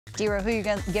D-Row, who are you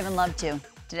giving love to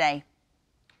today?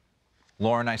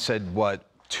 Lauren, I said, what,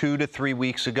 2 to 3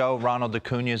 weeks ago, Ronald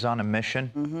Acuna is on a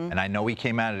mission. And I know he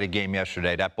came out of the game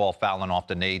yesterday. That ball fouling off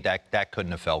the knee, that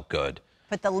couldn't have felt good.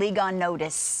 Put the league on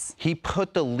notice. He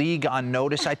put the league on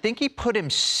notice. I think he put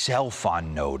himself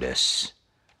on notice.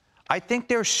 I think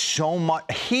there's so much.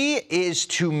 He is,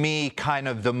 to me, kind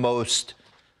of the most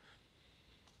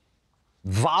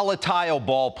volatile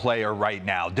ball player right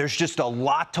now. There's just a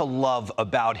lot to love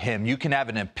about him. You can have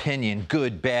an opinion,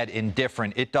 good, bad,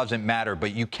 indifferent. It doesn't matter,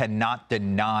 but you cannot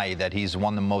deny that he's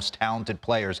one of the most talented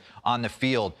players on the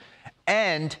field.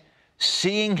 And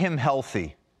seeing him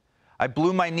healthy. I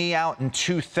blew my knee out in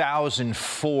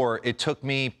 2004. It took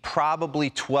me probably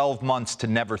 12 months to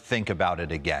never think about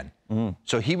it again.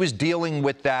 So he was dealing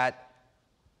with that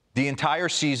the entire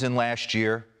season last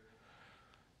year.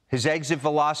 His exit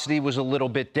velocity was a little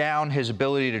bit down. His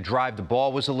ability to drive the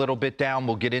ball was a little bit down.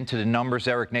 We'll get into the numbers.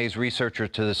 Eric Nays, researcher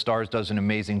to the Stars, does an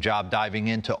amazing job diving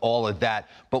into all of that.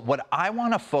 But what I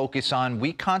want to focus on,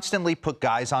 we constantly put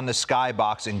guys on the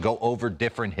skybox and go over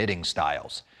different hitting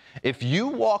styles. If you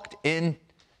walked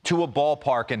into a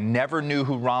ballpark and never knew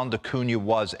who Ronald Acuna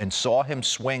was and saw him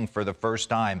swing for the first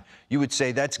time, you would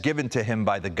say that's given to him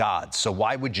by the gods. So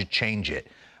why would you change it?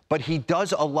 But he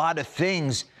does a lot of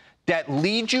things that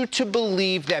lead you to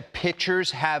believe that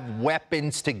pitchers have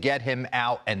weapons to get him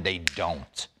out, and they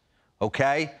don't.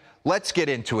 Okay? Let's get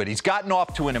into it. He's gotten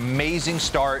off to an amazing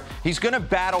start. He's going to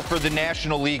battle for the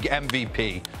National League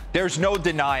MVP. There's no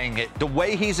denying it. The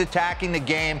way he's attacking the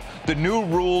game, the new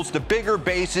rules, the bigger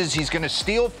bases, he's going to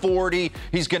steal 40,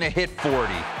 he's going to hit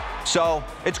 40. So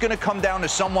it's going to come down to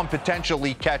someone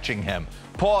potentially catching him.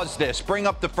 Pause this. Bring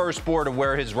up the first board of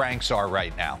where his ranks are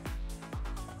right now.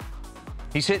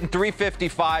 He's hitting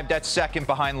 355. That's second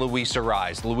behind Luis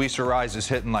Arraez. Luis Arraez is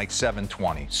hitting like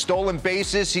 720. Stolen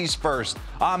bases, he's first.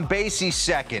 On base, he's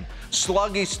second.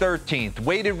 Slug, he's 13th.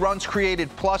 Weighted runs created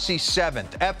plus, he's 7th.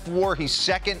 F4, he's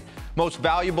second most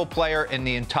valuable player in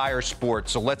the entire sport.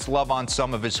 So let's love on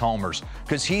some of his homers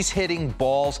because he's hitting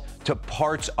balls to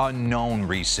parts unknown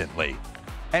recently.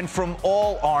 And from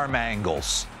all arm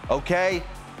angles, okay?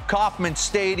 Kauffman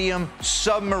Stadium,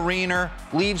 submariner,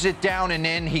 leaves it down and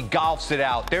in, he golfs it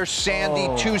out. There's Sandy,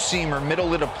 two-seamer,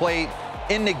 middle of the plate,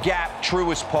 in the gap,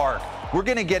 Truist Park. We're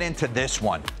going to get into this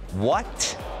one.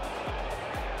 What?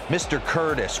 Mr.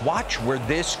 Curtis, watch where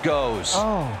this goes.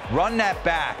 Run that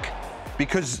back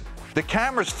because the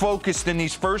camera's focused in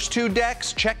these first two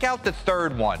decks. Check out the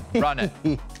third one. Run it.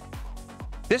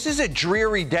 This is a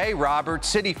dreary day, Robert.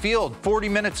 Citi Field, 40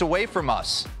 minutes away from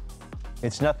us.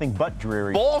 It's nothing but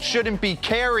dreary. Ball shouldn't be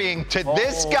carrying to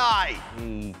this guy.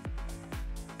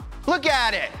 Look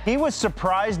at it. He was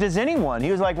surprised as anyone.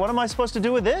 He was like, what am I supposed to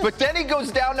do with this? But then he goes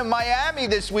down to Miami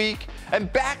this week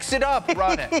and backs it up,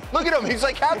 running. Look at him. He's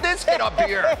like, how'd this hit up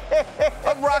here?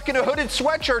 I'm rocking a hooded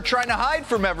sweatshirt trying to hide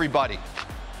from everybody.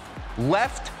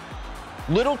 Left,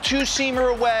 little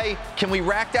two-seamer away. Can we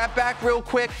rack that back real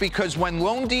quick? Because when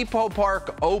Lone Depot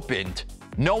Park opened,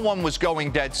 no one was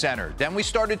going dead center. Then we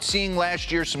started seeing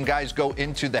last year some guys go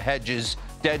into the hedges,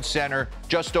 dead center,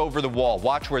 just over the wall.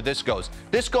 Watch where this goes.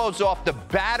 This goes off the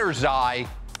batter's eye,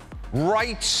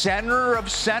 right center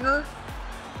of center.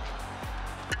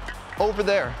 Over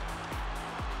there.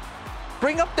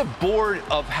 Bring up the board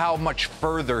of how much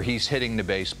further he's hitting the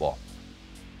baseball.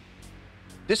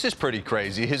 This is pretty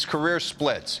crazy. His career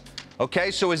splits. Okay,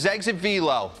 so his exit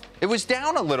velo, it was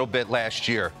down a little bit last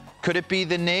year. Could it be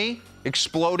the knee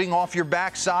exploding off your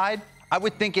backside? I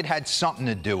would think it had something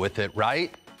to do with it,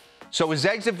 right? So his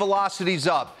exit velocity's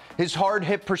up. His hard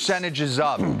hit percentage is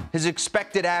up. His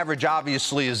expected average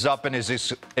obviously is up, and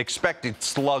his expected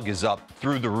slug is up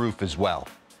through the roof as well.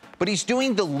 But he's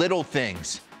doing the little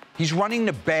things. He's running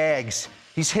the bags.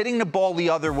 He's hitting the ball the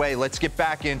other way. Let's get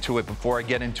back into it before I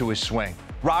get into his swing.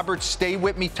 Robert, stay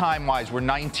with me time-wise. We're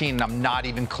 19, and I'm not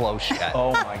even close yet.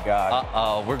 Oh, my God.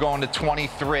 Uh-oh. We're going to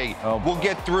 23. We'll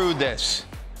get through this.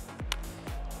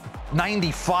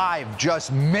 95,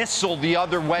 just missile the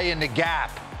other way in the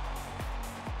gap.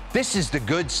 This is the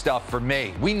good stuff for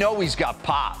me. We know he's got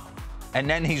pop, and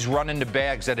then he's running the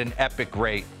bags at an epic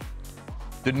rate.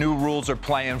 The new rules are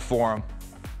playing for him.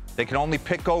 They can only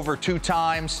pick over 2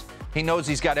 times. He knows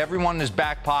he's got everyone in his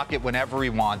back pocket whenever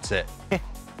he wants it.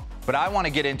 But I want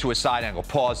to get into a side angle.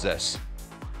 Pause this.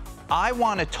 I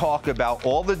want to talk about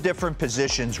all the different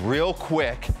positions real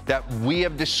quick that we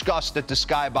have discussed at the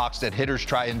Skybox that hitters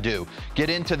try and do. Get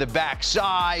into the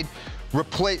backside.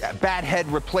 Bat head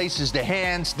replaces the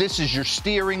hands. This is your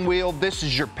steering wheel. This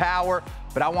is your power.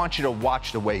 But I want you to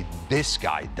watch the way this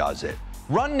guy does it.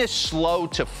 Run this slow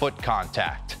to foot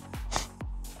contact.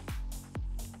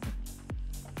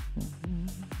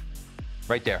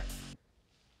 Right there.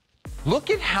 Look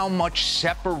at how much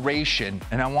separation,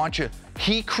 and I want you,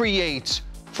 he creates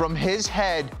from his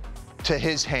head to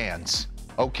his hands,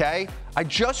 okay? I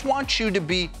just want you to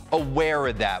be aware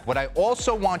of that. What I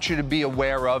also want you to be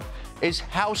aware of is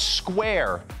how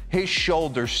square his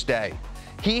shoulders stay.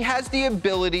 He has the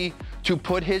ability to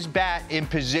put his bat in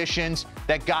positions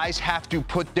that guys have to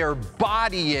put their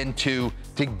body into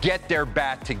to get their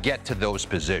bat to get to those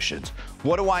positions.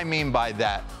 What do I mean by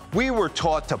that? We were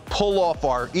taught to pull off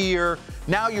our ear.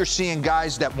 Now you're seeing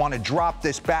guys that want to drop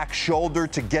this back shoulder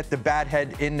to get the bat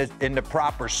head in the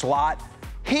proper slot.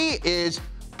 He is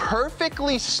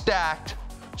perfectly stacked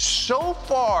so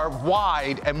far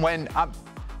wide, and when I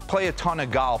play a ton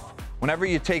of golf, whenever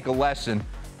you take a lesson,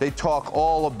 they talk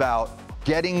all about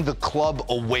getting the club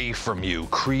away from you,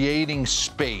 creating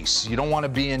space. You don't want to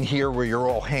be in here where you're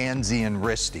all handsy and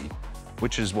wristy,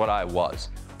 which is what I was.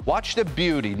 Watch the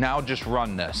beauty. Now just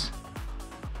run this.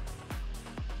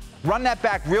 Run that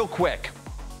back real quick.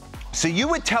 So you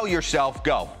would tell yourself,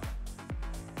 go.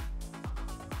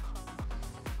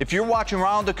 If you're watching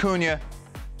Ronald Acuna,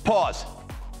 pause.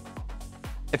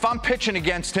 If I'm pitching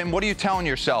against him, what are you telling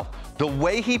yourself? The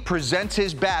way he presents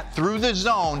his bat through the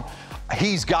zone,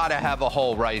 he's got to have a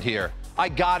hole right here. I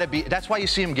got to be. That's why you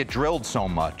see him get drilled so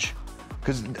much,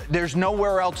 because there's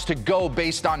nowhere else to go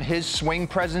based on his swing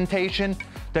presentation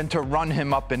than to run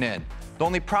him up and in. The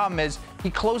only problem is he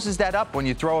closes that up when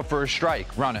you throw it for a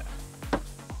strike. Run it.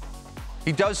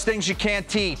 He does things you can't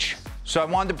teach. So I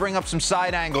wanted to bring up some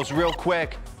side angles real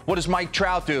quick. What does Mike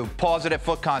Trout do? Pause it at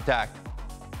foot contact.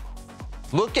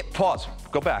 Look at, pause,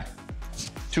 go back.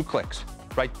 2 clicks,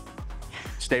 right?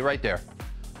 Stay right there.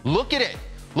 Look at it.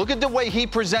 Look at the way he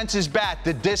presents his bat,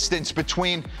 the distance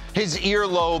between his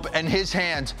earlobe and his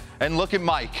hands. And look at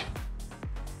Mike.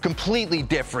 Completely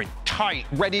different, tight,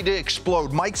 ready to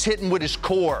explode. Mike's hitting with his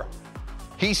core.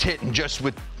 He's hitting just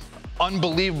with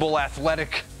unbelievable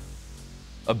athletic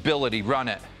ability. Run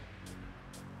it.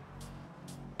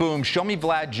 Boom. Show me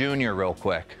Vlad Jr. real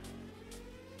quick.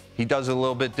 He does it a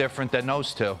little bit different than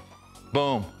those two.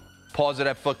 Boom. Pause it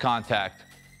at foot contact.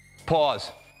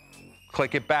 Pause.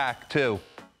 Click it back. 2.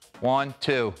 1,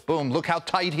 2. Boom. Look how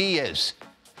tight he is.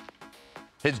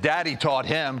 His daddy taught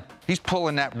him. He's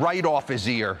pulling that right off his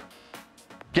ear.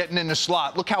 Getting in the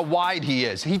slot. Look how wide he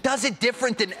is. He does it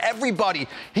different than everybody.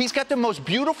 He's got the most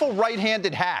beautiful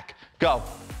right-handed hack. Go.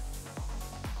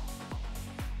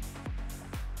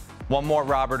 One more,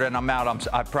 Robert, and I'm out.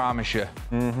 I promise you.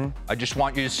 I just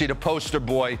want you to see the poster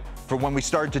boy for when we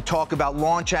started to talk about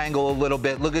launch angle a little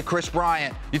bit. Look at Chris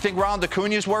Bryant. You think Ronald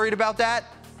Acuna is worried about that?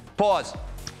 Pause.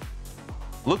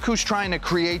 Look who's trying to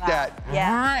create that.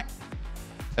 Yeah.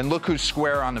 And look who's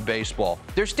square on the baseball.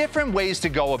 There's different ways to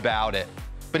go about it,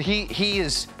 but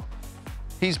he's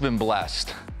been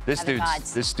blessed. This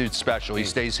dude's special. He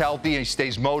stays healthy, he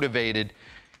stays motivated.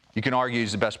 You can argue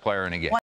he's the best player in the game.